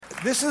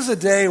This is a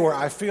day where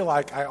I feel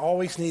like I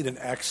always need an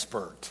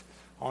expert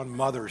on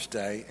Mother's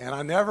Day, and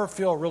I never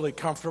feel really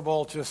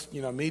comfortable just,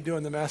 me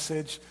doing the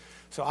message.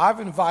 So I've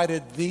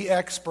invited the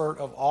expert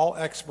of all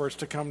experts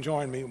to come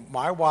join me,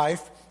 my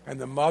wife and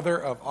the mother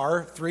of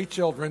our 3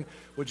 children.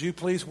 Would you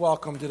please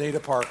welcome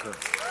Danita Parker?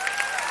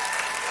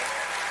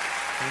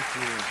 Thank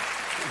you.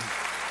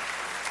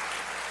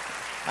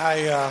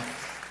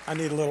 I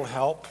need a little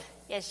help.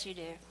 Yes, you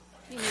do.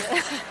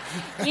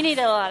 You need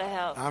a lot of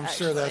help. I'm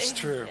actually. sure that's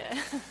true.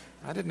 Yeah.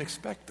 I didn't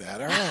expect that.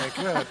 All right,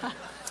 good.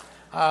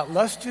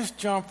 Let's just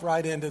jump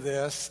right into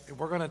this.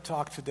 We're going to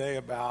talk today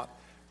about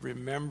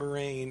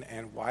remembering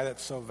and why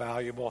that's so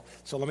valuable.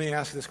 So let me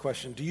ask you this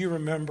question. Do you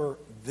remember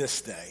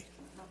this day?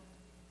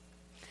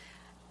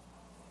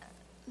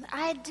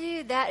 I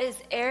do. That is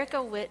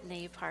Erica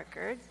Whitney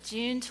Parker,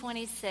 June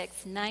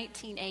 26,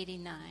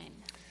 1989.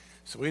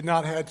 So we've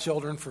not had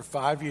children for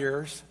 5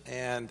 years,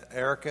 and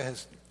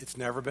it's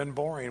never been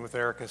boring with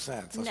Erica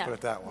since. Let's put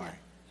it that way.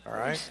 All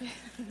right?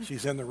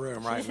 She's in the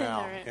room right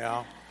now.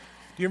 Yeah.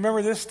 Do you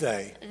remember this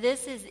day?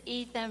 This is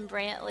Ethan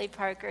Brantley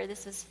Parker.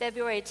 This was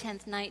February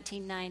 10th,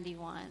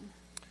 1991.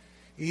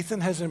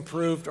 Ethan has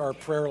improved our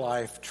prayer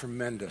life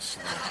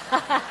tremendously.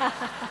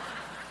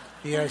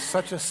 He has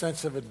such a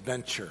sense of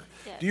adventure.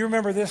 Yes. Do you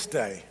remember this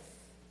day?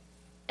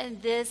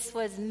 And this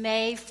was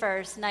May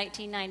 1st,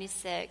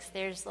 1996.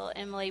 There's little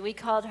Emily. We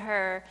called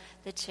her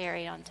the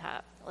cherry on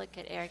top. Look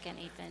at Eric and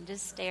Ethan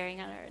just staring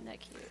at her. Isn't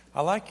that cute?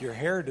 I like your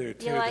hairdo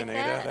too, you like Danita.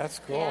 That? That's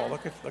cool. Yeah.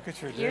 Look at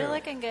your do. You're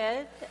looking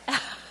good.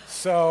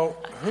 So,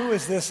 who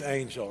is this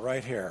angel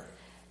right here?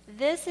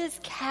 This is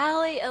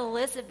Callie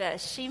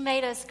Elizabeth. She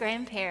made us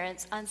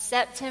grandparents on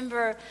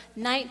September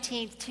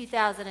 19th,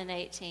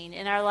 2018,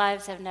 and our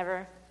lives have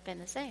never been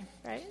the same,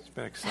 right? It's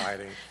been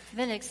exciting. It's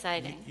been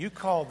exciting. You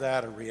called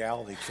that a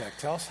reality check.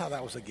 Tell us how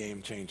that was a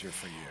game changer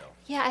for you.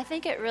 Yeah, I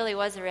think it really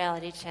was a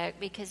reality check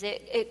because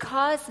it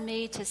caused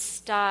me to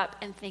stop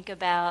and think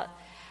about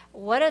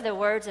what are the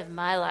words of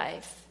my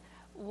life?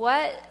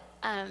 What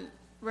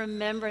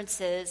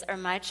remembrances are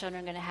my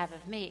children going to have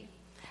of me?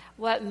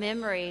 What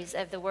memories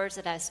of the words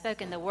that I've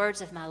spoken, the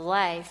words of my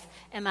life,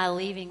 am I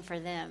leaving for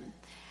them?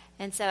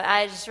 And so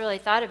I just really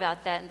thought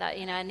about that and thought,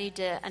 I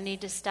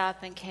need to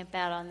stop and camp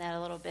out on that a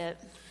little bit.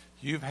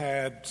 You've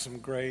had some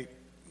great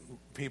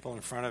people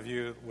in front of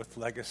you with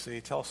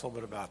legacy. Tell us a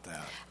little bit about that.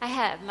 I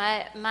have.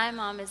 My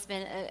mom has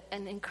been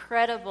an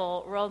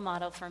incredible role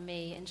model for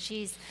me, and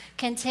she's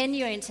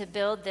continuing to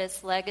build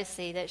this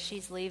legacy that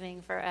she's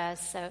leaving for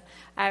us. So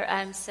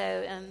I'm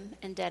so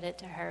indebted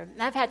to her.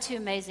 And I've had 2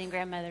 amazing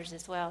grandmothers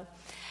as well.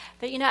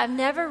 But, I've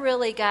never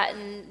really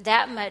gotten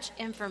that much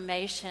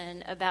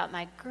information about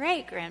my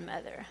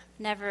great-grandmother.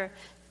 Never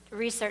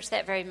researched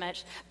that very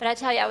much. But I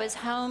tell you, I was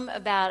home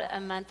about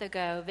a month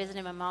ago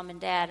visiting my mom and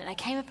dad, and I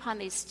came upon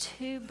these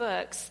 2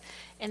 books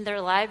in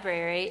their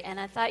library, and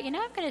I thought, I'm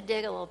going to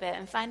dig a little bit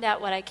and find out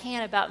what I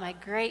can about my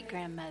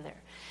great-grandmother.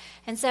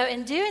 And so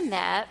in doing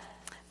that,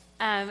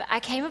 I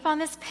came upon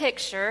this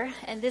picture,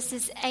 and this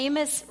is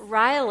Amos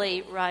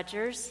Riley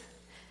Rogers.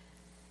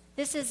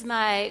 This is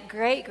my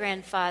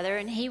great-grandfather,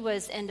 and he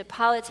was into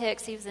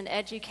politics. He was an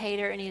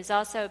educator, and he was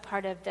also a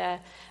part of the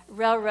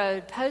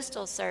Railroad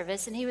Postal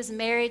Service. And he was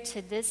married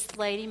to this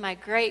lady, my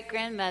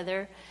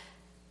great-grandmother,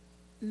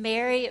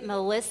 Mary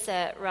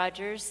Melissa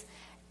Rogers.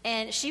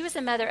 And she was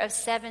the mother of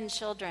 7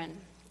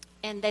 children.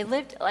 And they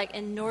lived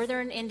in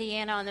northern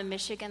Indiana on the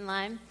Michigan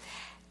line.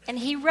 And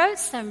he wrote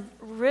some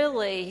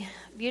really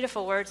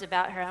beautiful words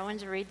about her. I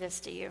wanted to read this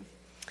to you.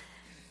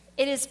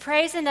 It is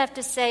praise enough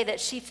to say that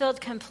she filled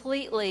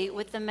completely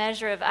with the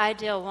measure of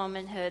ideal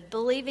womanhood,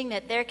 believing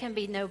that there can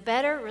be no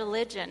better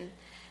religion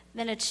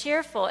than a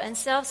cheerful and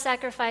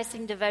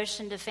self-sacrificing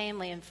devotion to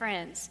family and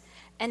friends,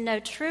 and no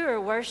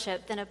truer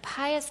worship than a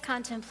pious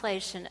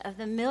contemplation of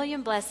the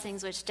million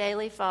blessings which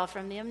daily fall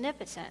from the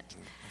Omnipotent.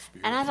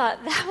 And I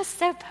thought, that was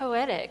so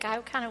poetic. I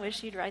kind of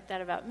wish you'd write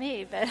that about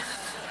me, but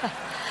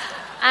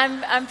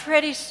I'm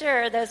pretty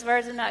sure those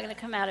words are not going to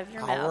come out of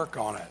your mouth. I'll work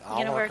on it. You're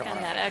going to work on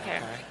that,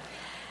 okay.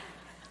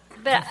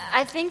 But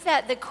I think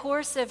that the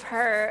course of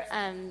her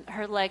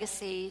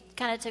legacy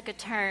kind of took a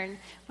turn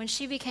when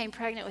she became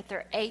pregnant with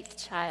her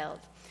 8th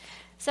child.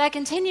 So I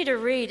continued to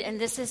read, and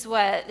this is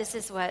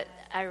what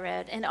I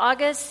read. In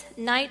August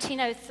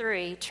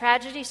 1903,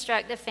 tragedy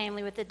struck the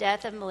family with the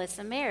death of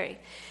Melissa Mary.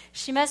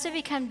 She must have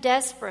become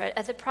desperate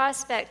at the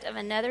prospect of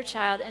another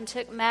child and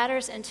took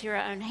matters into her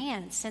own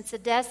hands, since the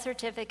death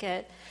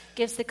certificate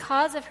gives the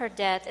cause of her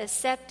death as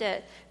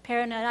septic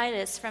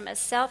peritonitis from a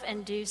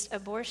self-induced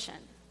abortion.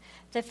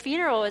 The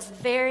funeral was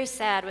very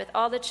sad with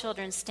all the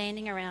children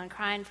standing around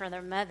crying for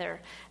their mother.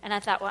 And I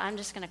thought, well, I'm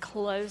just going to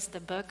close the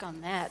book on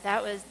that.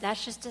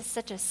 That's just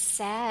such a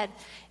sad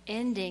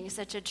ending,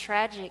 such a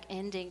tragic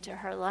ending to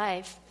her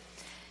life.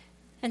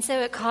 And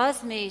so it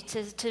caused me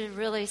to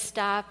really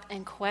stop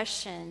and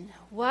question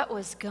what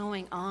was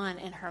going on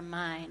in her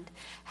mind.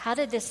 How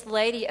did this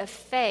lady of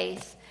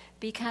faith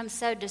become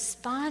so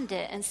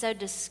despondent and so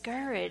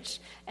discouraged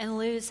and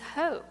lose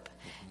hope?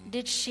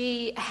 Did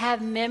she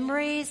have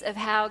memories of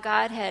how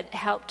God had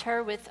helped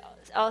her with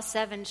all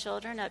 7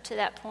 children up to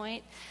that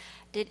point.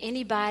 Did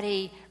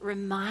anybody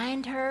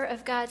remind her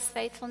of God's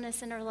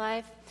faithfulness in her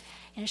life?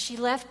 And she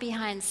left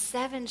behind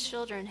 7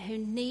 children who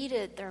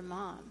needed their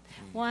mom,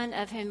 one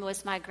of whom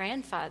was my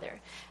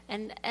grandfather.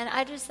 And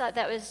I just thought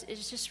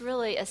it's just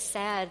really a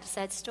sad,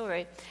 sad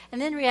story.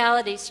 And then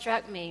reality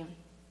struck me.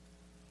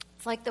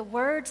 It's like the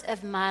words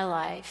of my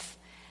life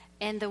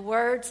and the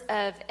words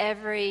of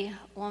every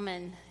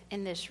woman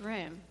in this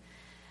room.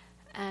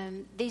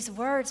 These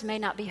words may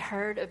not be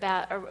heard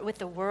about or with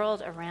the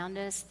world around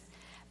us,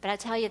 but I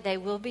tell you, they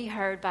will be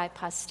heard by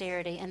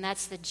posterity, and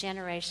that's the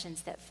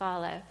generations that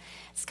follow.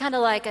 It's kind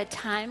of like a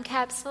time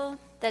capsule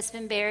that's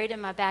been buried in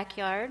my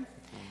backyard.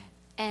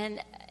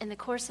 And in the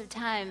course of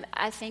time,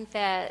 I think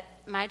that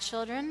my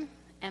children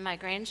and my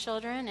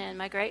grandchildren and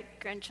my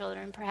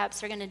great-grandchildren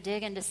perhaps are going to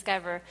dig and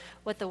discover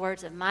what the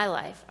words of my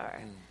life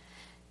are.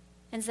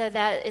 And so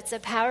that it's a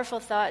powerful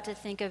thought to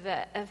think of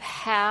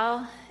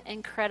how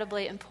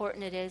incredibly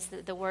important it is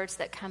that the words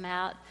that come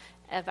out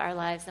of our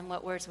lives and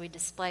what words we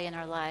display in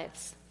our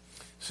lives.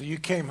 So you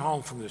came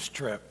home from this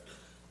trip,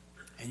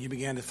 and you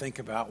began to think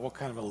about what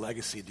kind of a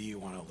legacy do you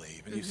want to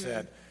leave? And you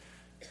said,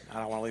 I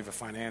don't want to leave a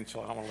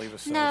financial, I don't want to leave a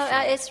social. No,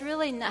 it's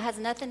really has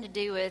nothing to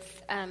do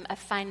with a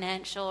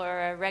financial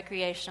or a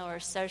recreational or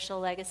social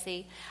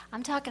legacy.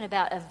 I'm talking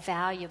about a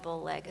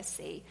valuable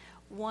legacy,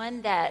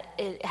 one that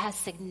it has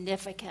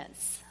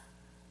significance.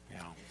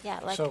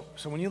 Yeah. So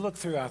when you look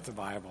throughout the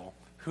Bible,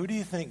 who do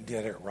you think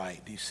did it right?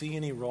 Do you see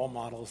any role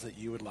models that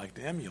you would like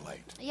to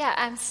emulate? Yeah,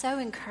 I'm so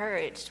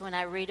encouraged when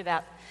I read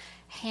about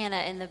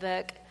Hannah in the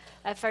book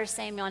of 1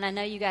 Samuel, and I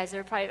know you guys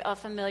are probably all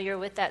familiar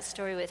with that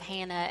story with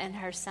Hannah and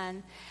her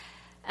son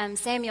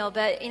Samuel.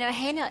 But,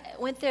 Hannah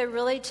went through a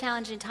really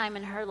challenging time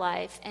in her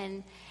life,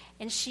 and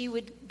she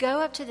would go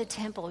up to the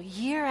temple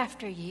year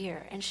after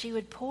year, and she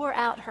would pour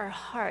out her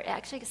heart.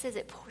 Actually, it says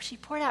she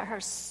poured out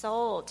her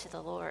soul to the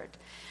Lord.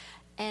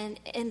 And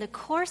in the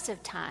course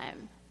of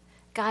time,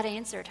 God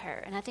answered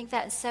her. And I think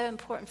that's so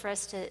important for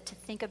us to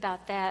think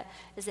about that,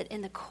 is that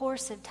in the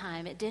course of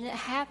time, it didn't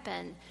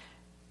happen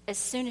as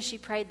soon as she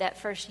prayed that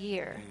first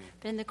year.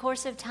 But in the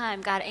course of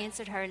time, God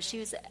answered her, and she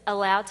was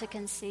allowed to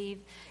conceive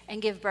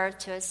and give birth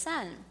to a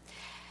son.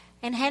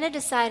 And Hannah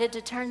decided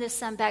to turn this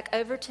son back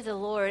over to the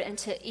Lord and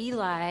to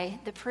Eli,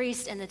 the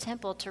priest in the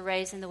temple, to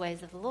raise in the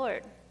ways of the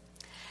Lord.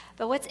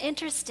 But what's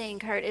interesting,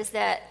 Kurt, is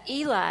that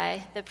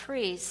Eli, the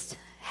priest,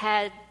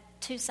 had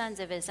 2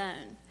 sons of his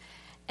own.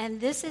 And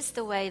this is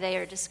the way they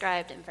are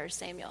described in 1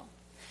 Samuel.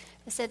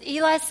 It said,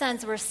 Eli's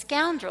sons were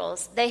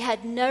scoundrels. They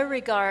had no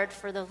regard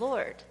for the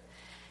Lord.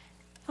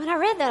 When I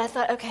read that, I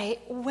thought, okay,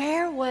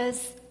 where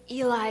was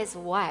Eli's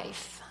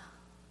wife?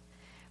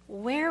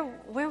 Where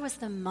was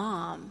the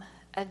mom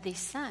of these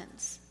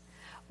sons?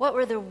 What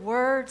were the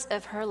words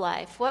of her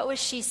life? What was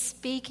she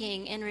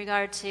speaking in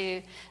regard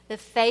to the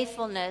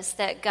faithfulness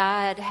that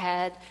God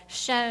had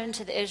shown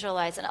to the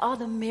Israelites and all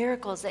the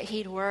miracles that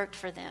he'd worked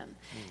for them?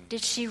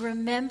 Did she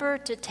remember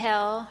to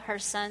tell her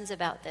sons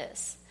about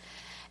this?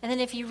 And then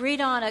if you read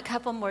on a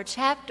couple more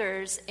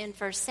chapters in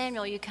 1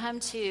 Samuel, you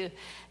come to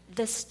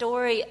the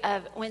story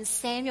of when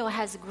Samuel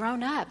has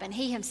grown up and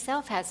he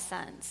himself has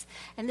sons.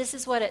 And this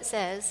is what it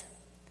says.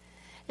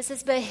 It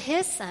says, but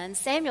his sons,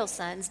 Samuel's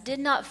sons, did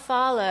not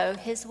follow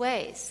his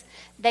ways.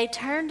 They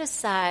turned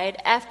aside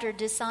after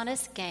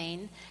dishonest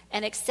gain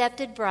and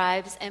accepted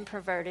bribes and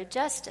perverted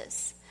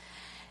justice.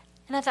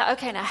 And I thought,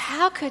 okay, now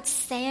how could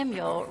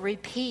Samuel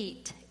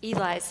repeat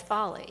Eli's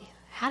folly?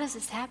 How does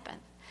this happen?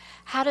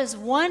 How does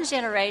one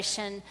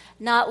generation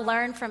not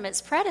learn from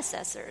its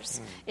predecessors?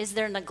 Is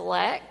there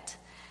neglect?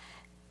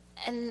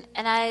 And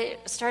I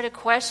started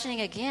questioning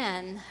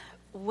again,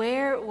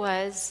 where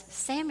was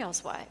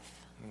Samuel's wife?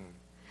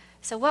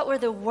 So what were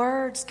the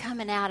words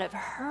coming out of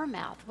her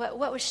mouth?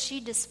 What was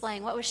she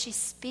displaying? What was she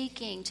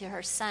speaking to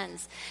her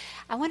sons?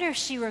 I wonder if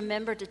she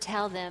remembered to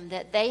tell them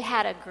that they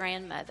had a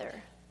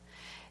grandmother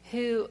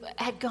who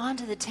had gone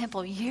to the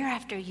temple year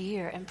after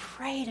year and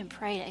prayed,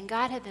 and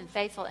God had been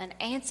faithful and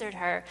answered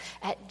her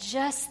at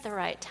just the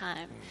right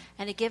time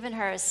and had given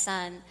her a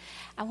son.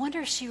 I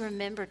wonder if she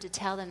remembered to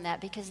tell them that,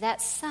 because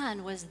that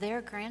son was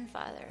their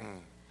grandfather.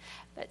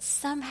 But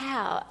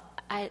somehow,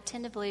 I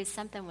tend to believe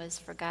something was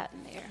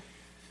forgotten there.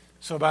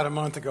 So about a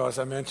month ago, as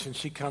I mentioned,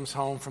 she comes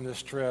home from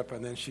this trip,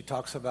 and then she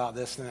talks about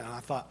this, and I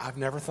thought, I've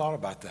never thought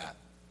about that.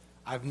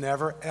 I've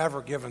never,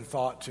 ever given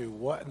thought to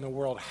what in the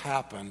world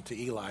happened to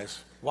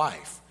Eli's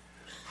wife.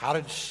 How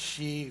did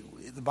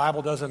the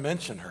Bible doesn't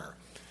mention her,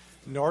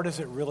 nor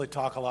does it really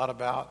talk a lot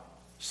about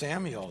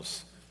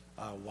Samuel's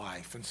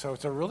wife. And so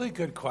it's a really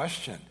good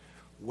question.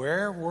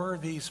 Where were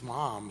these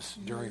moms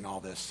during all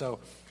this? So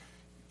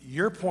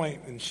your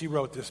point, and she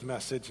wrote this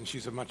message, and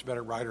she's a much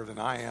better writer than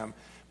I am,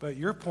 but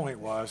your point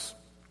was,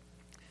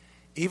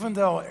 even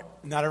though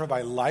not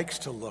everybody likes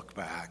to look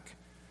back,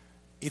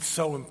 it's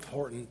so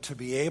important to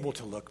be able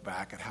to look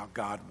back at how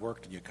God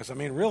worked in you. Because,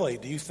 really,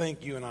 do you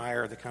think you and I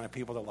are the kind of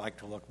people that like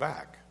to look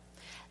back?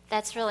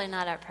 That's really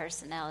not our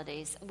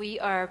personalities. We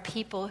are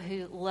people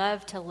who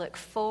love to look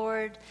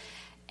forward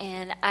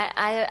And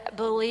I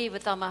believe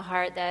with all my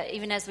heart that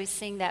even as we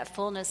sing that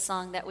fullness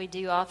song that we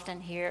do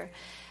often here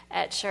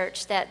at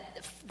church,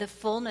 that the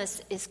fullness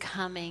is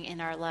coming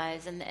in our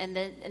lives. And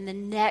in the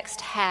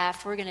next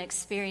half, we're going to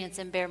experience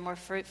and bear more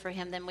fruit for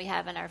him than we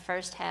have in our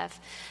first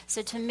half.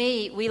 So to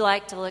me, we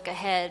like to look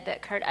ahead.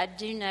 But Kurt, I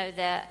do know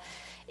that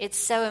it's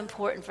so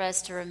important for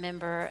us to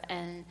remember.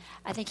 And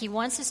I think he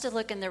wants us to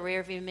look in the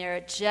rearview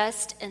mirror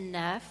just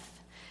enough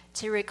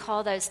to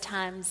recall those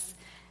times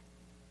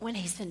when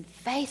he's been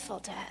faithful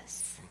to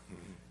us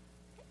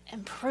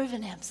and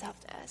proven himself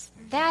to us.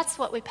 That's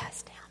what we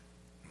pass down.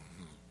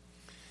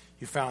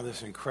 You found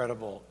this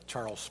incredible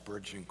Charles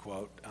Spurgeon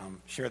quote.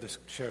 Share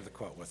the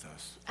quote with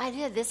us. I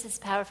did. This is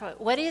powerful.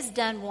 What he has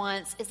done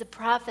once is a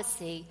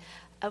prophecy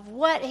of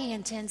what he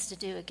intends to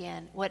do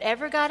again.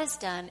 Whatever God has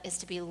done is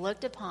to be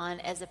looked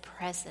upon as a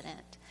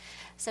precedent.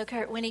 So,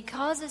 Kurt, when he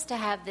calls us to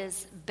have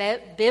this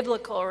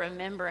biblical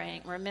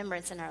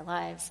remembrance in our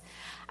lives,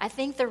 I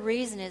think the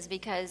reason is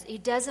because he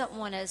doesn't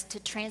want us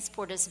to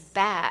transport us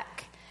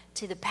back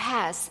to the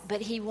past, but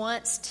he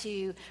wants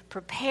to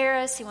prepare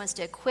us, he wants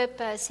to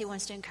equip us, he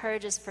wants to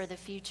encourage us for the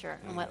future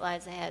and what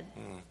lies ahead.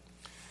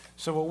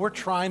 So what we're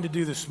trying to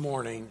do this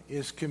morning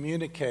is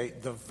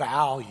communicate the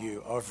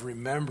value of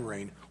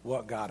remembering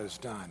what God has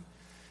done.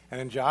 And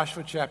in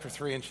Joshua chapter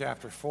 3 and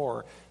chapter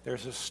 4,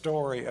 there's a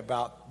story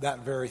about that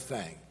very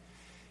thing.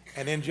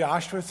 And in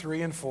Joshua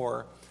 3 and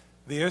 4,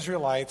 the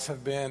Israelites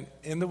have been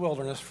in the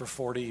wilderness for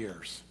 40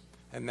 years.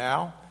 And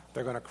now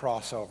they're going to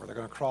cross over. They're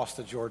going to cross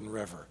the Jordan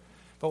River.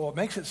 But what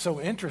makes it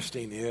so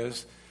interesting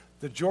is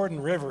the Jordan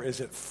River is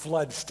at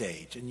flood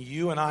stage, and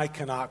you and I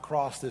cannot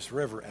cross this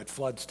river at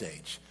flood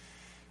stage.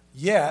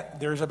 Yet,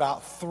 there's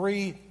about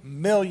 3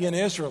 million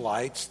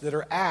Israelites that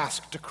are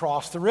asked to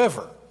cross the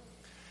river.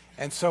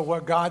 And so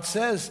what God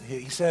says,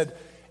 he said,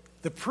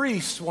 the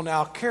priests will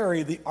now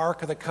carry the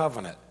Ark of the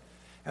Covenant.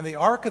 And the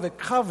Ark of the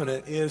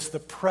Covenant is the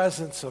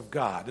presence of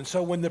God. And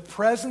so when the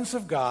presence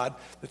of God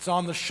that's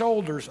on the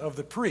shoulders of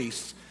the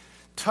priests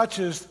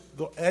touches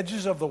the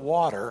edges of the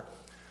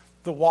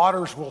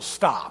waters will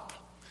stop.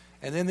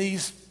 And then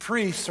these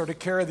priests are to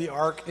carry the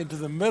ark into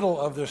the middle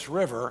of this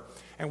river.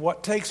 And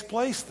what takes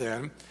place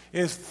then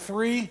is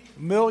 3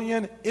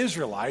 million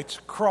Israelites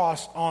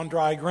cross on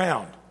dry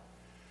ground.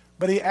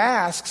 But he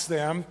asks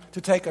them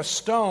to take a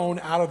stone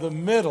out of the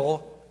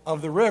middle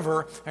of the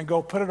river and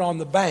go put it on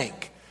the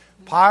bank.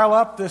 Pile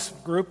up this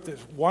group,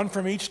 there's one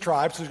from each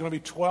tribe, so there's going to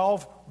be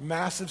 12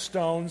 massive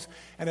stones.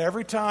 And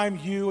every time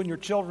you and your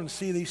children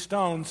see these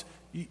stones,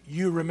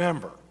 you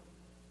remember.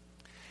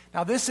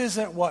 Now, this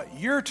isn't what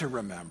you're to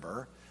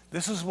remember.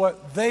 This is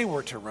what they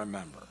were to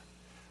remember.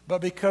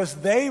 But because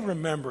they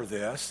remember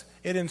this,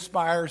 it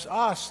inspires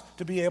us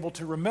to be able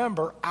to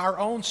remember our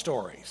own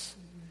stories.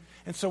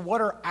 And so what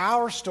are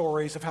our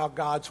stories of how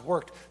God's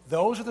worked?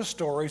 Those are the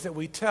stories that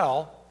we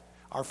tell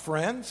our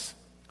friends,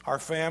 our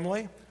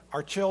family,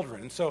 our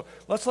children. And so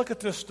let's look at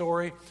this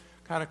story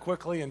kind of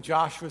quickly in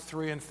Joshua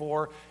 3 and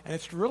 4. And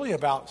it's really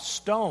about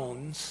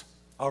stones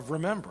of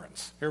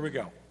remembrance. Here we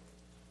go.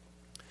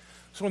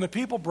 So when the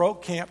people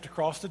broke camp to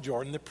cross the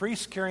Jordan, the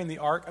priests carrying the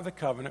Ark of the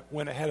Covenant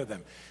went ahead of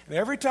them. And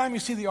every time you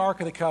see the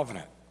Ark of the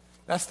Covenant,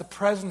 that's the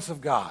presence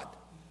of God.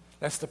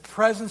 That's the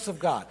presence of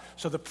God.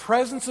 So the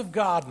presence of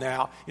God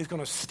now is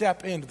going to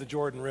step into the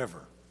Jordan River.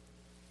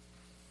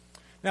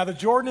 Now the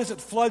Jordan is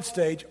at flood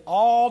stage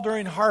all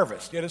during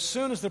harvest. Yet as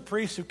soon as the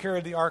priests who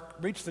carried the ark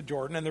reached the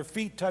Jordan and their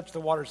feet touched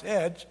the water's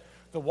edge,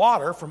 the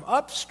water from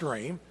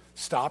upstream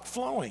stopped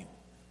flowing.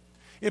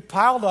 It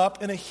piled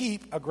up in a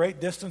heap a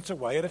great distance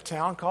away at a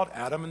town called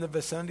Adam in the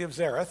vicinity of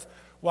Zareth,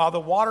 while the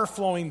water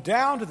flowing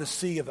down to the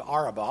Sea of the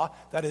Arabah,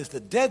 that is the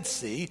Dead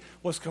Sea,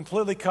 was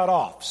completely cut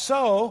off.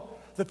 So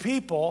the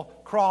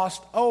people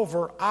crossed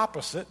over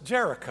opposite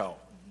Jericho.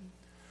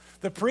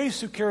 The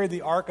priests who carried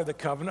the Ark of the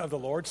Covenant of the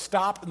Lord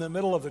stopped in the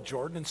middle of the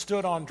Jordan and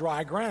stood on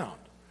dry ground,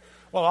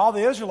 while all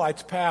the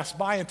Israelites passed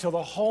by until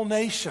the whole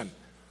nation,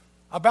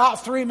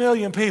 about 3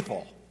 million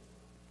people,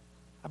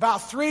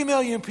 about 3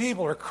 million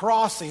people are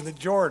crossing the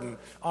Jordan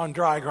on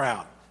dry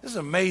ground. This is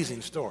an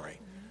amazing story.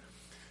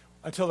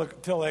 Until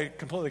they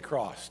completely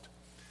crossed.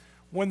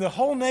 When the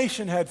whole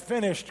nation had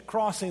finished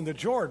crossing the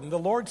Jordan, the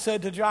Lord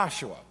said to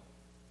Joshua,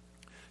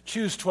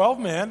 choose 12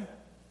 men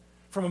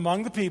from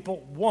among the people,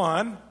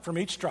 1 from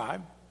each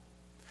tribe,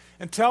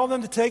 and tell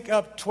them to take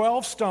up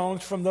 12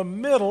 stones from the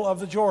middle of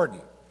the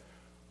Jordan,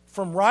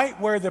 from right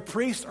where the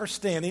priests are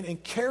standing,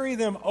 and carry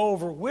them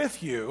over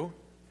with you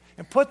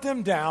and put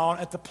them down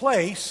at the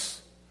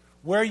place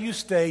where you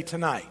stay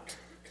tonight.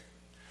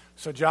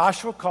 So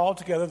Joshua called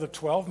together the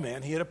 12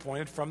 men he had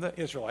appointed from the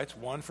Israelites,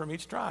 1 from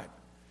each tribe.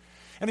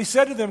 And he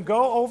said to them,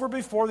 go over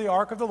before the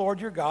ark of the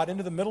Lord your God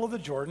into the middle of the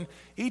Jordan.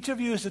 Each of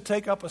you is to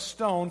take up a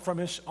stone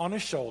on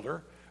his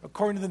shoulder,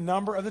 according to the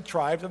number of the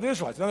tribes of the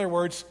Israelites. In other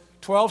words,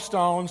 12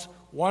 stones,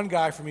 1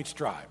 guy from each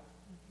tribe.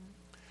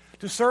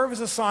 To serve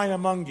as a sign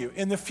among you.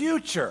 In the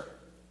future,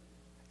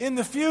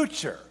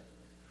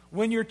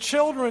 when your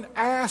children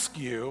ask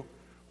you,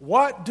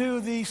 what do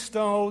these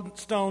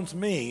stones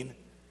mean?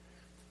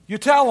 You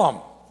tell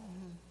them.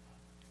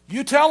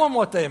 You tell them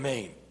what they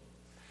mean.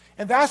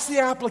 And that's the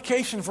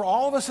application for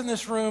all of us in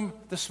this room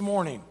this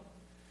morning.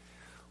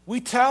 We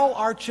tell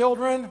our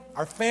children,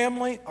 our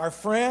family, our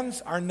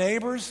friends, our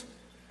neighbors,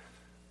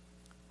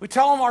 we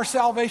tell them our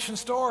salvation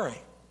story.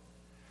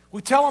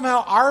 We tell them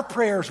how our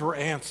prayers were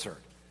answered.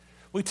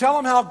 We tell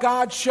them how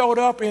God showed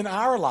up in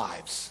our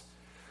lives.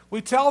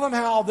 We tell them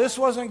how this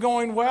wasn't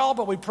going well,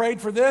 but we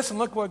prayed for this, and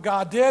look what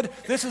God did.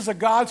 This is a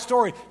God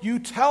story. You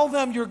tell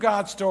them your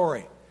God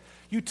story.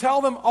 You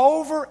tell them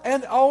over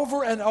and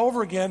over and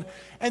over again.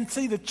 And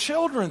see, the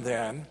children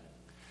then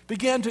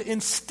begin to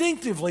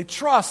instinctively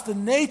trust the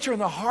nature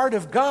and the heart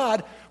of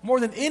God more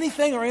than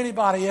anything or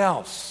anybody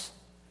else.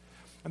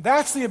 And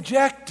that's the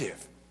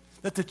objective,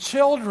 that the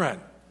children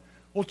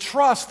will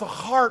trust the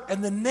heart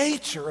and the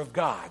nature of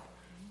God.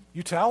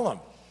 You tell them.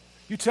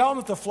 You tell them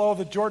that the flow of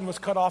the Jordan was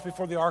cut off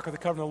before the Ark of the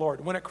Covenant of the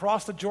Lord. When it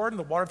crossed the Jordan,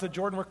 the waters of the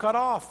Jordan were cut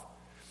off.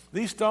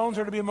 These stones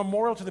are to be a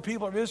memorial to the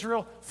people of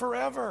Israel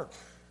forever.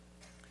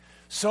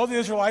 So the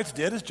Israelites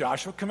did as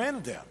Joshua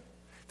commanded them.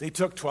 They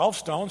took 12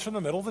 stones from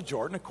the middle of the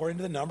Jordan, according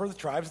to the number of the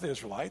tribes of the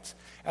Israelites,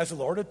 as the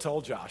Lord had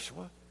told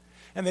Joshua.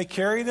 And they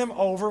carried them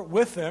over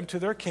with them to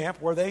their camp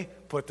where they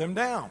put them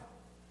down.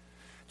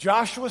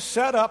 Joshua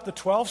set up the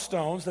 12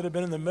 stones that had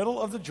been in the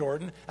middle of the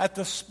Jordan at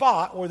the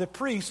spot where the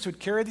priests who had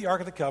carried the Ark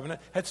of the Covenant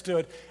had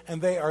stood,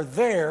 and they are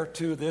there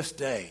to this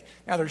day.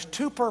 Now, there's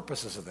two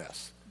purposes of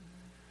this.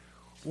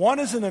 One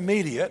is an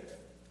immediate,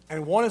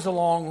 and one is a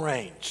long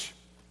range.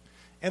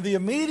 And the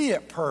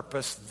immediate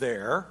purpose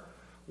there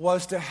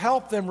was to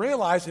help them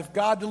realize if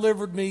God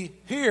delivered me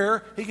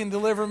here, he can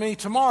deliver me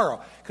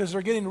tomorrow. Because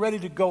they're getting ready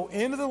to go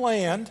into the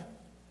land,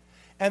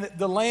 and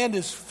the land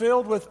is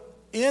filled with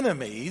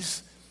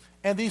enemies,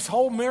 and these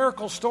whole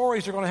miracle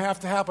stories are going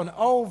to happen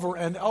over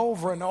and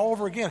over and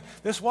over again.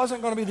 This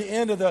wasn't going to be the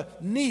end of the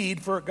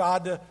need for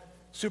God to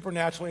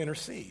supernaturally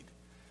intercede.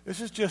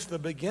 This is just the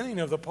beginning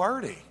of the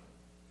party.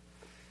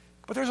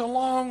 But there's a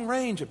long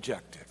range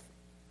objective.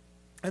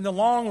 And the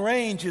long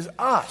range is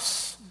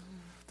us.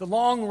 The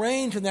long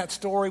range in that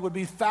story would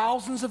be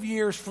thousands of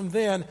years from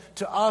then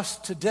to us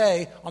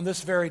today on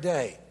this very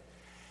day.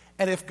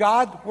 And if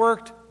God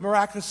worked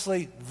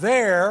miraculously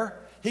there,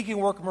 he can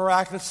work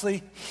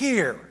miraculously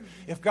here.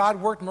 If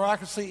God worked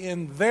miraculously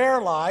in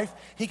their life,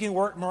 he can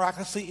work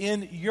miraculously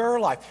in your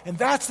life. And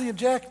that's the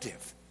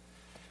objective.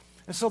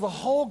 And so the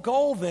whole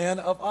goal then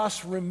of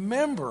us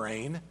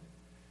remembering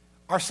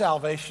our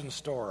salvation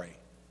story,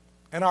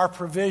 and our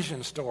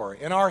provision story,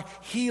 and our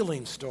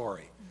healing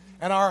story,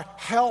 and our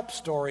help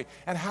story,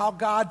 and how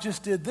God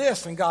just did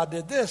this, and God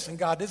did this, and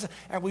God did this.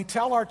 And we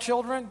tell our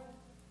children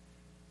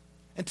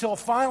until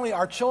finally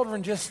our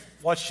children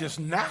it's just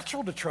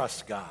natural to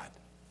trust God.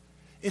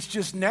 It's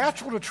just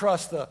natural to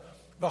trust the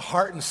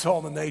heart and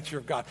soul and the nature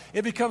of God.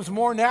 It becomes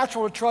more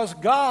natural to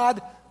trust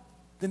God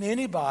than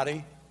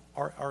anybody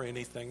or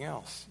anything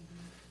else.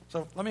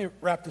 So let me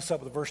wrap this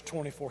up with verse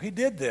 24. He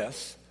did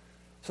this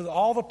so that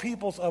all the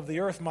peoples of the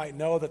earth might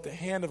know that the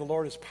hand of the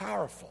Lord is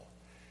powerful,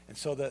 and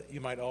so that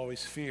you might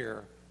always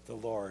fear the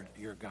Lord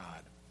your God.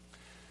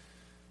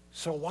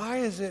 So why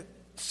is it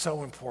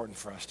so important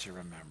for us to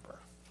remember?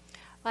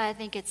 Well, I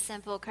think it's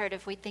simple, Kurt,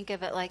 if we think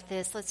of it like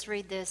this. Let's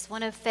read this.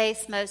 One of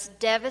faith's most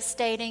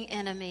devastating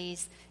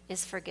enemies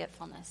is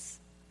forgetfulness.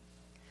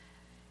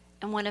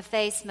 And one of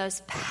faith's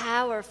most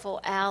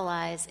powerful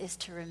allies is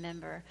to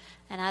remember.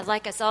 And I'd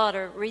like us all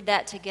to read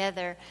that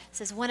together. It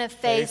says, one of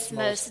faith's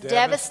most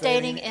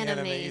devastating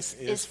enemies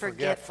is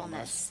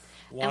forgetfulness.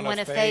 And one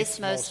of faith's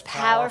most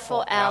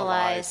powerful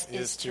allies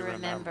is to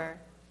remember.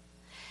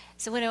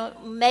 So we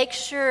want to make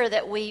sure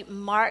that we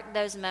mark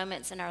those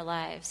moments in our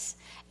lives,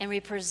 and we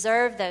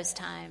preserve those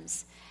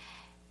times,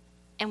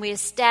 and we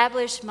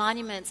establish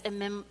monuments and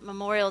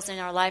memorials in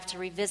our life to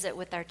revisit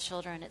with our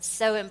children. It's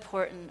so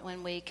important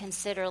when we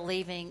consider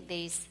leaving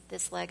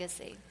this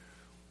legacy.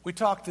 We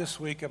talked this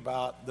week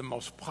about the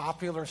most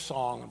popular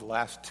song of the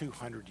last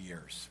 200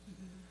 years.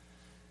 Mm-hmm.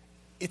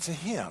 It's a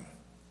hymn,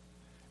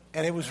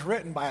 and it was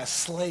written by a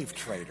slave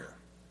trader.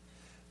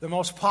 The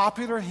most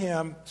popular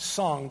hymn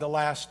sung the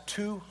last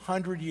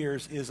 200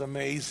 years is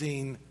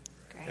Amazing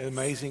Grace.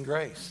 Amazing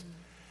Grace. Mm-hmm.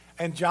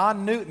 And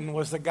John Newton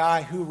was the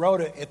guy who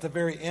wrote it at the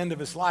very end of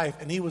his life,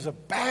 and he was a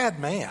bad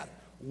man,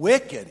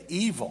 wicked,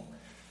 evil.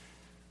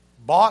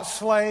 Bought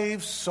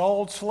slaves,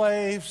 sold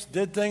slaves,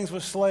 did things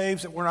with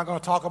slaves that we're not going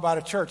to talk about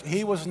at church.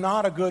 He was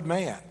not a good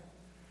man.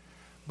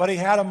 But he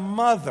had a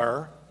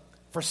mother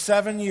for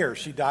 7 years.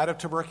 She died of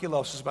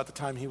tuberculosis about the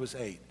time he was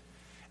 8.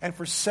 And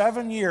for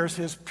 7 years,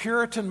 his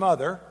Puritan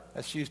mother,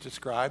 as she's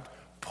described,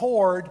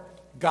 poured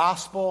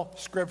gospel,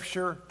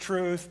 scripture,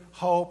 truth,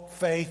 hope,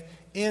 faith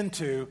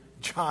into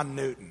John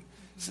Newton.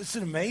 It's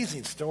an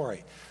amazing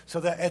story.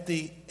 So that at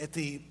the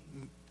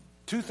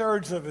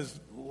 2/3 of his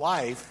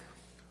life,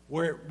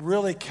 where it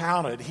really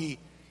counted, he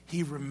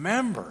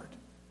remembered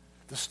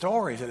the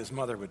stories that his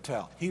mother would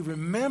tell. He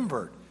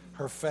remembered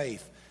her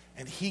faith,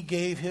 and he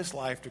gave his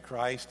life to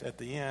Christ at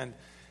the end.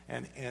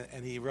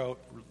 And he wrote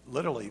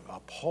literally a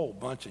whole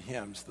bunch of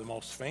hymns. The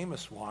most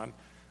famous one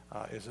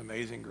is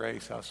Amazing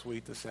Grace, how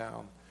sweet the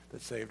sound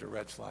that saved a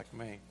wretch like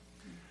me.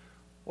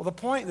 Well, the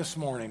point this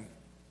morning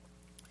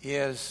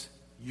is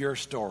your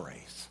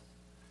stories,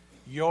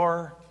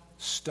 your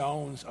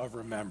stones of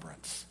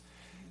remembrance.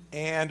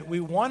 And we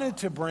wanted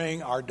to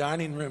bring our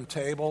dining room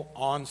table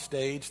on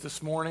stage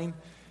this morning,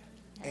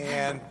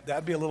 and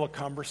that'd be a little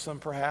cumbersome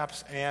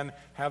perhaps, and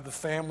have the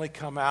family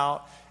come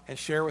out and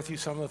share with you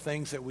some of the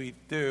things that we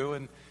do.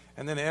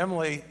 And then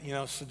Emily,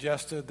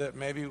 suggested that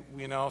maybe,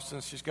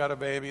 since she's got a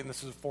baby and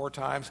this is 4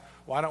 times,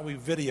 why don't we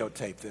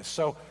videotape this?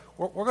 So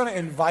we're going to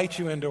invite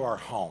you into our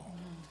home.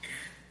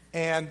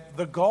 And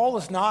the goal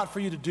is not for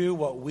you to do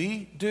what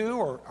we do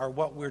or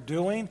what we're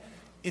doing.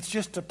 It's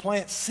just to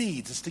plant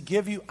seeds. It's to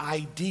give you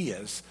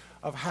ideas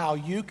of how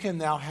you can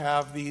now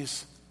have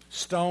these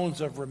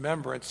stones of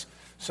remembrance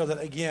so that,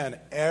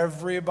 again,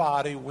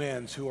 everybody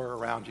wins who are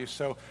around you.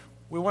 So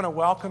we want to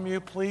welcome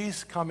you.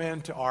 Please come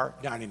into our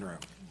dining room.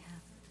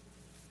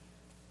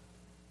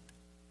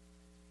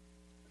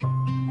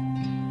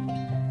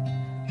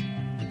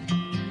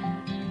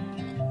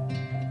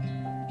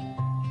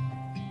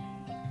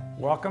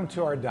 Welcome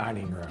to our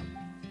dining room.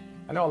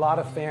 I know a lot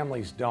of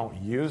families don't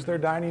use their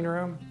dining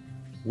room.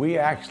 We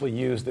actually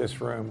use this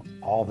room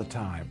all the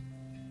time,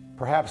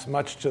 perhaps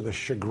much to the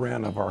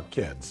chagrin of our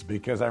kids,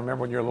 because I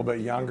remember when you were a little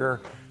bit younger,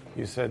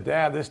 you said,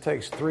 "Dad, this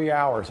takes 3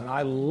 hours," and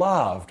I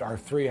loved our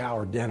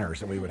 3-hour dinners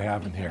that we would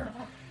have in here.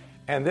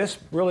 And this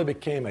really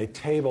became a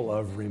table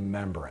of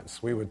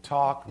remembrance. We would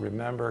talk,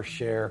 remember,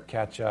 share,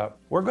 catch up.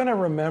 We're going to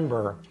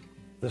remember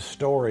the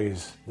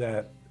stories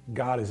that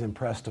God has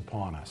impressed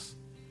upon us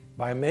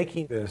by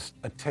making this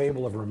a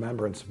table of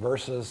remembrance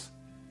versus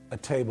a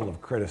table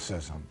of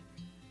criticism.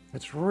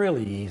 It's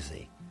really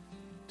easy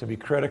to be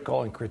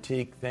critical and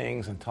critique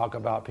things and talk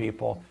about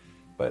people,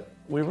 but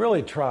we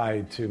really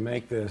tried to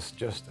make this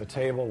just a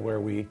table where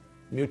we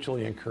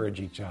mutually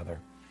encourage each other.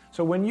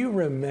 So when you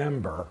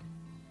remember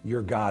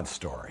your God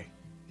story,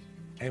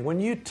 and when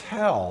you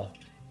tell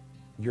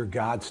your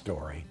God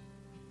story,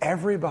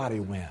 everybody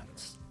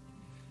wins.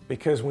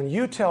 Because when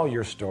you tell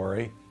your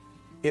story,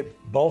 it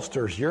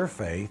bolsters your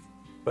faith,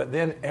 but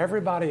then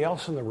everybody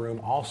else in the room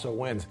also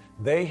wins.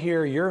 They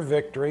hear your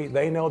victory.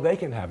 They know they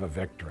can have a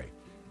victory.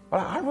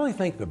 But I really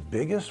think the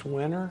biggest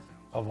winner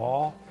of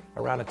all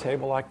around a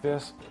table like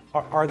this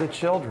are the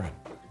children.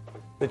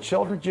 The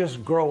children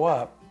just grow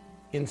up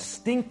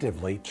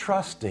instinctively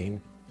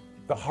trusting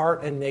the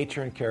heart and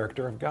nature and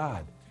character of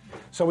God.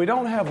 So we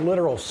don't have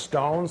literal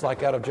stones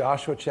like out of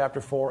Joshua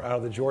chapter 4, out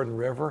of the Jordan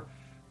River,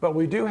 but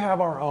we do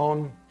have our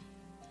own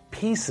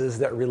pieces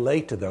that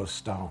relate to those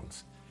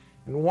stones.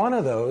 And one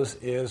of those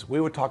is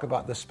we would talk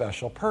about the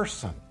special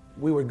person.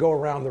 We would go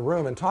around the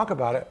room and talk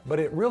about it, but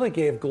it really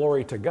gave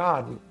glory to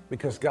God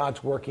because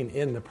God's working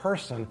in the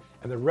person,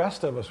 and the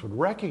rest of us would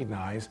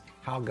recognize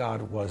how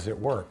God was at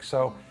work.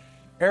 So,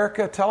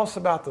 Erica, tell us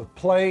about the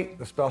plate,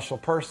 the special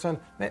person.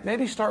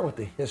 Maybe start with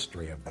the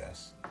history of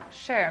this.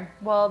 Sure.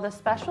 Well, the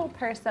special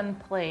person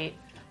plate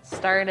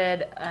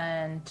started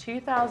in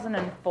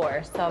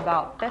 2004, so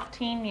about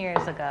 15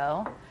 years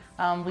ago.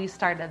 We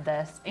started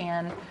this,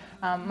 and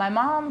my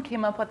mom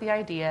came up with the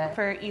idea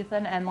for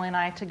Ethan, Emily, and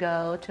I to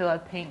go to a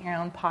paint your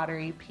own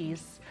pottery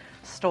piece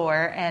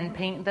store and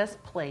paint this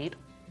plate.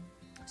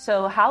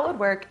 So how it would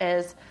work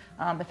is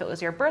if it was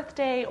your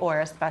birthday or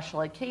a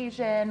special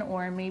occasion,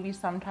 or maybe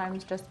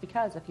sometimes just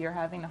because if you're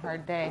having a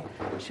hard day,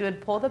 she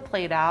would pull the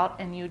plate out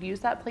and you'd use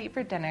that plate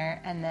for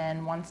dinner, and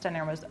then once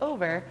dinner was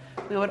over,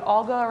 we would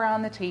all go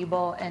around the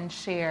table and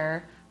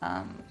share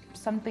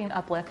something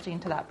uplifting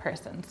to that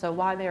person. So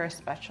why they were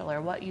special,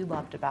 or what you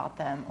loved about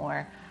them,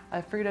 or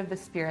a fruit of the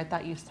Spirit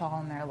that you saw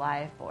in their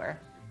life, or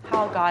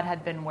how God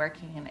had been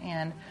working.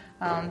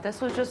 And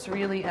this was just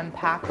really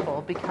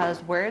impactful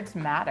because words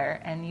matter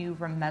and you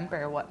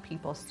remember what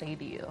people say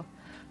to you.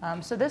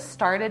 So this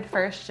started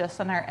first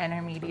just in our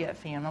intermediate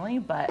family,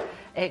 but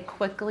it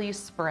quickly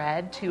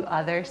spread to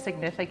other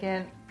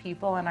significant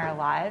people in our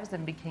lives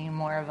and became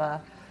more of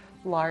a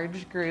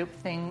large group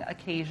thing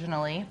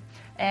occasionally.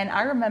 And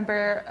I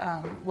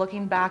remember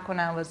looking back when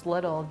I was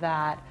little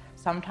that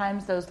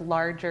sometimes those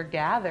larger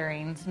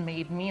gatherings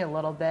made me a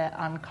little bit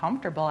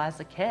uncomfortable as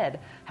a kid,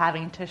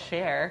 having to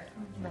share,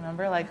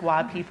 remember, like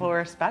why people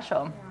were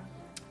special.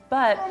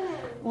 But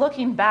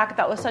looking back,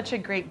 that was such a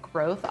great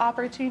growth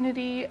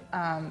opportunity.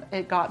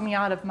 It got me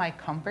out of my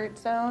comfort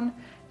zone,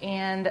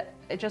 and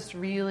it just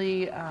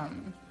really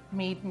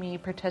made me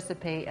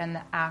participate in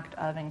the act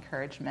of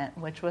encouragement,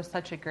 which was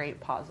such a great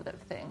positive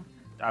thing.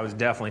 I was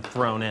definitely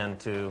thrown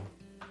into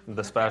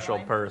the special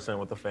person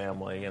with the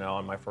family,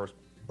 on my first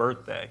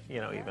birthday,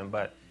 even.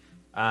 But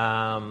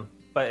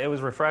it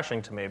was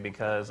refreshing to me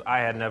because I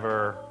had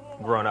never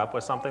grown up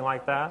with something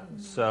like that.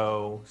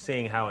 So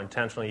seeing how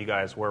intentional you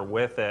guys were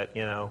with it,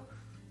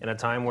 in a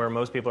time where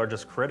most people are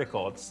just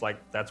critical, it's like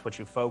that's what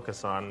you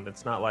focus on.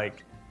 It's not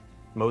like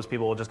most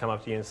people will just come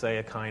up to you and say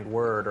a kind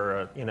word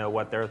or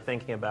what they're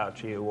thinking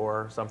about you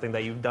or something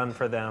that you've done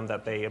for them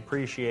that they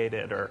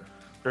appreciated, or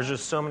there's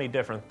just so many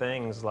different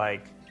things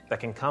like that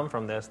can come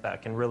from this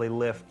that can really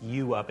lift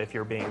you up if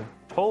you're being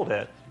told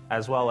it,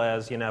 as well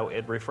as,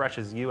 it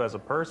refreshes you as a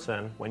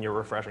person when you're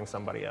refreshing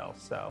somebody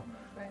else. So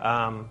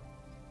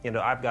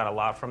I've got a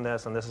lot from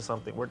this, and this is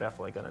something we're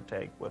definitely going to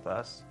take with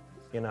us,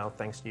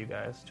 thanks to you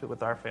guys,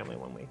 with our family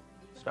when we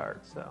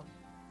start. So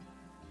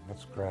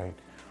that's great.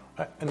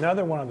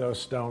 Another one of those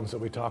stones that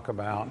we talk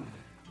about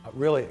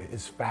really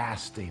is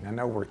fasting. I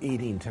know we're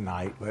eating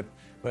tonight, but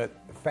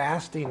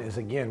fasting is,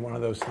 again, one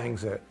of those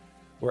things that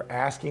we're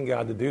asking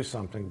God to do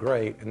something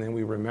great, and then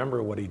we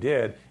remember what he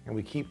did, and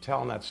we keep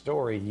telling that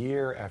story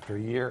year after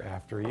year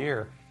after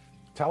year.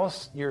 Tell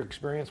us your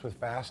experience with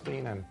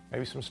fasting and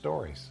maybe some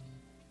stories.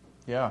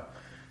 Yeah.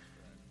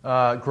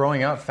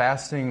 Growing up,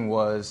 fasting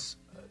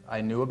I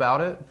knew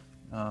about it,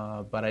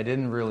 but I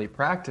didn't really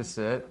practice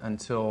it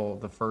until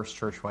the first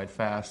church-wide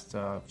fast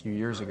a few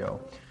years ago.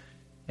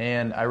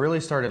 And I really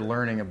started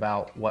learning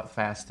about what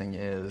fasting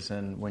is,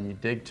 and when you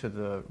dig to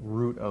the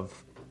root of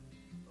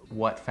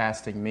what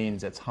fasting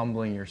means, it's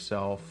humbling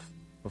yourself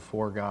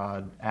before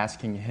God,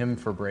 asking him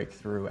for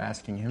breakthrough,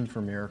 asking him for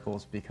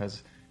miracles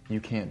because you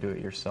can't do it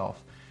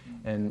yourself.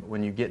 And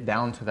when you get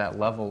down to that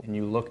level and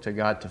you look to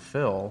God to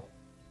fill,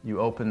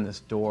 you open this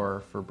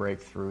door for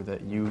breakthrough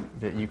that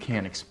you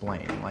can't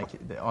explain,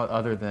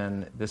 other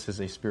than this is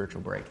a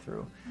spiritual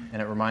breakthrough.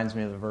 And it reminds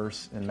me of the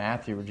verse in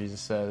Matthew where Jesus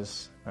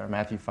says, or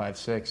Matthew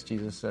 5:6,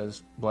 Jesus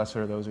says, "Blessed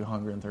are those who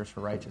hunger and thirst for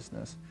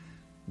righteousness."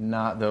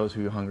 Not those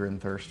who hunger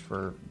and thirst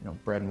for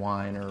bread and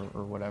wine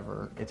or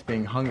whatever. It's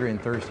being hungry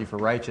and thirsty for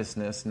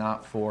righteousness,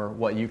 not for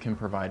what you can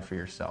provide for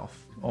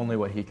yourself. Only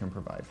what he can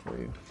provide for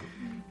you.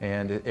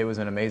 And it was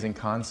an amazing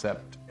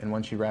concept. And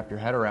once you wrap your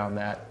head around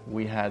that,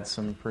 we had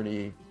some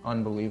pretty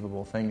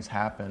unbelievable things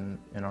happen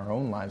in our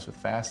own lives with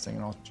fasting.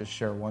 And I'll just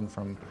share one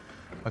from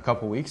a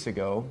couple weeks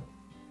ago.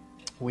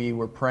 We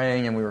were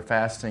praying and we were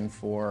fasting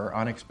for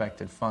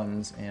unexpected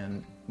funds,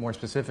 and more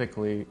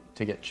specifically,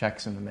 to get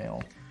checks in the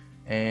mail.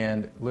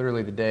 And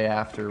literally the day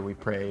after we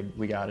prayed,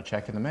 we got a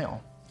check in the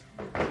mail.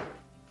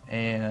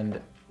 And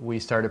we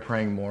started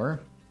praying more,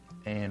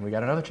 and we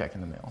got another check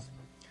in the mail.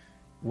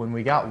 When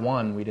we got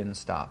one, we didn't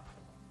stop.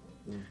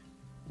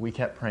 We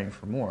kept praying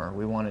for more.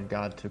 We wanted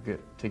God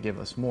to give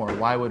us more.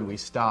 Why would we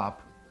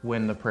stop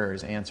when the prayer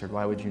is answered?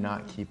 Why would you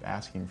not keep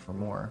asking for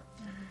more?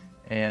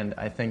 And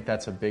I think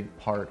that's a big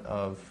part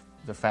of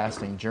the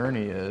fasting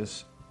journey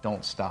is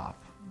don't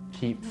stop.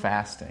 Keep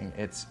fasting.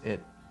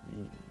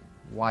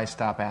 Why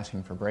stop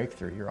asking for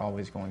breakthrough? You're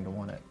always going to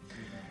want it.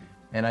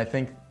 And I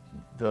think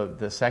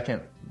the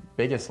second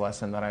biggest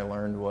lesson that I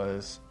learned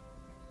was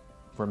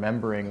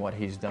remembering what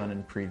he's done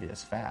in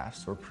previous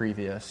fasts or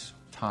previous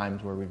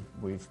times where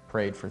we've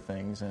prayed for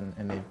things and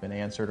they've been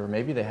answered, or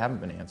maybe they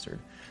haven't been answered.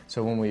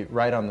 So when we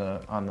write on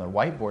the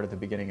whiteboard at the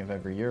beginning of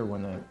every year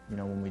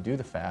when we do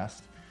the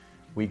fast,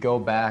 we go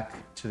back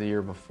to the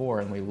year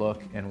before and we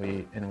look and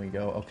we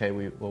go, okay,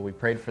 we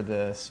prayed for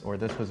this, or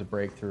this was a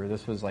breakthrough, or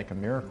this was like a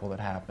miracle that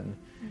happened,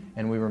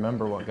 and we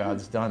remember what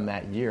God's done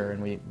that year,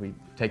 and we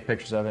take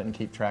pictures of it and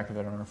keep track of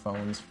it on our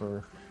phones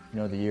for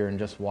the year and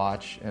just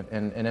watch.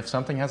 And if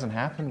something hasn't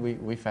happened,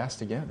 we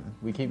fast again.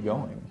 We keep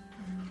going,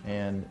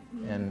 and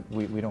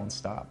we don't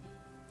stop.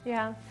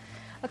 Yeah.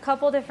 A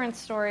couple different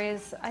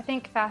stories. I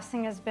think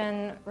fasting has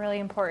been really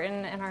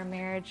important in our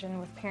marriage and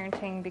with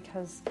parenting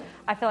because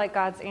I feel like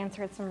God's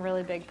answered some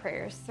really big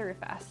prayers through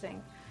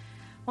fasting.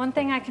 One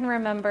thing I can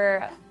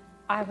remember,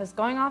 I was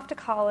going off to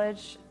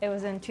college. It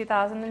was in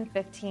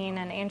 2015,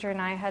 and Andrew and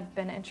I had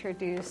been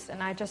introduced,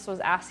 and I just was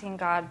asking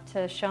God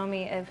to show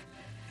me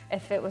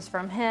if it was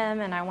from him,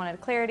 and I wanted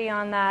clarity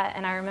on that.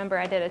 And I remember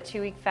I did a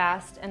 2-week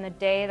fast, and the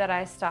day that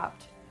I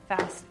stopped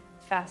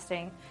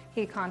fasting,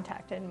 he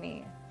contacted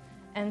me.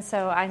 And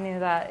so I knew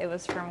that it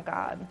was from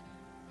God.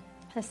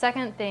 The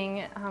second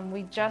thing,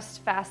 we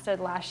just fasted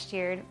last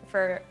year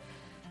for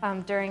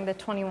during the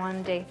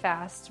 21-day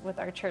fast with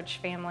our church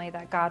family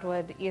that God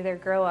would either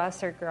grow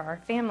us or grow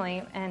our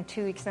family. And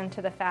 2 weeks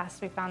into the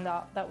fast, we found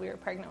out that we were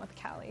pregnant with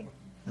Callie.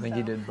 I think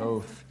you did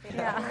both.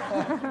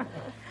 Yeah.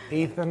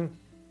 Ethan,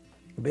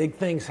 big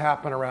things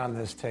happen around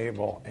this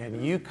table,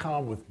 and you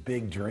come with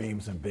big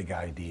dreams and big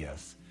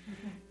ideas.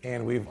 Mm-hmm.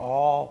 And we've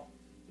all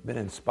been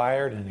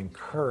inspired and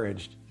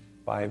encouraged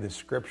by the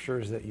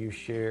scriptures that you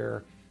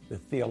share, the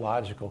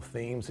theological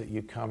themes that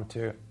you come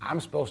to. I'm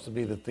supposed to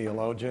be the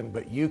theologian,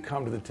 but you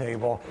come to the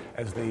table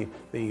as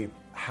the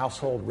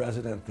household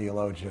resident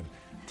theologian.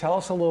 Tell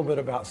us a little bit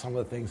about some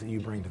of the things that you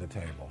bring to the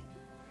table.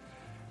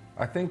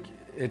 I think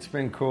it's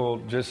been cool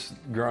just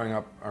growing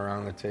up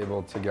around the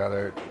table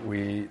together.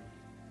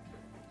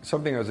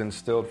 Something that was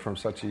instilled from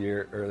such a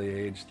early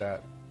age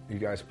that you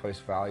guys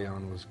placed value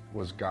on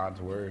was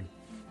God's word.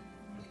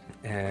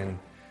 And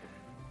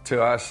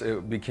to us,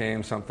 it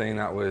became something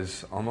that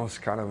was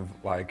almost kind of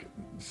like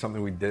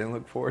something we didn't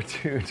look forward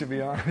to be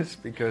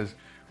honest, because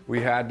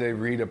we had to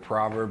read a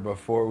proverb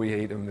before we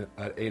ate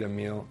a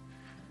meal.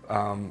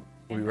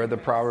 We read the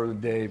proverb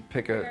of the day,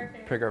 pick our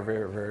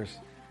favorite verse,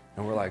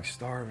 and we're like,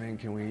 starving,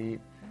 can we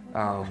eat?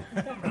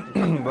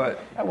 But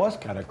that was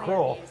kind of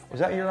cruel. Was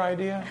that your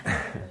idea?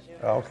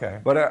 Okay.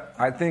 But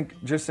I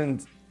think just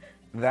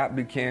that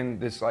became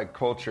this like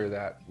culture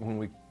that when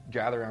we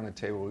gather around the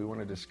table, we want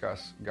to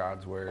discuss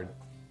God's word.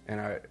 And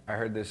I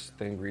heard this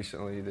thing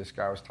recently. This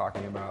guy was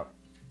talking about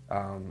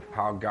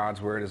how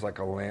God's word is like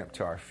a lamp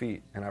to our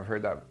feet. And I've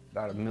heard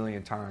that a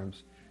million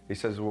times. He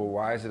says, well,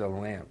 why is it a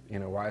lamp?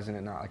 Why isn't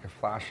it not like a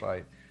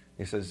flashlight?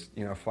 He says,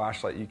 a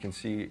flashlight you can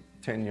see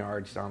 10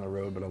 yards down the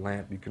road, but a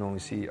lamp you can only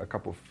see a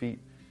couple feet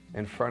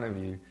in front of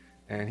you.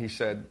 And he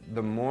said,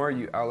 the more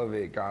you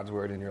elevate God's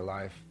word in your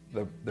life,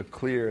 the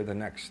clearer the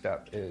next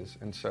step is.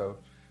 And so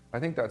I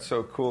think that's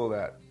so cool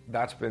that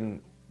that's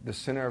been the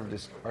center of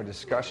our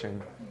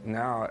discussion.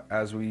 Now,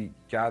 as we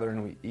gather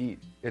and we eat,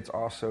 it's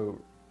also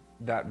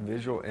that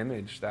visual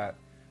image that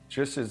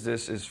just as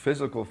this is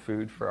physical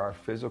food for our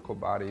physical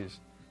bodies,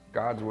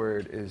 God's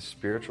word is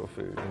spiritual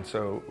food. And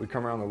so we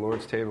come around the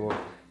Lord's table,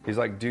 he's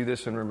like, do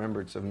this in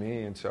remembrance of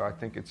me. And so I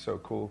think it's so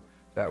cool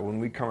that when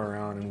we come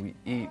around and we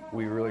eat,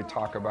 we really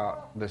talk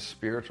about the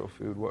spiritual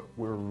food. What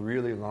we're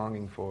really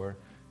longing for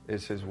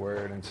is his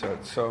word. And so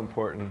it's so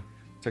important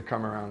to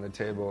come around the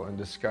table and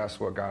discuss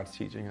what God's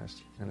teaching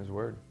us in his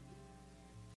word.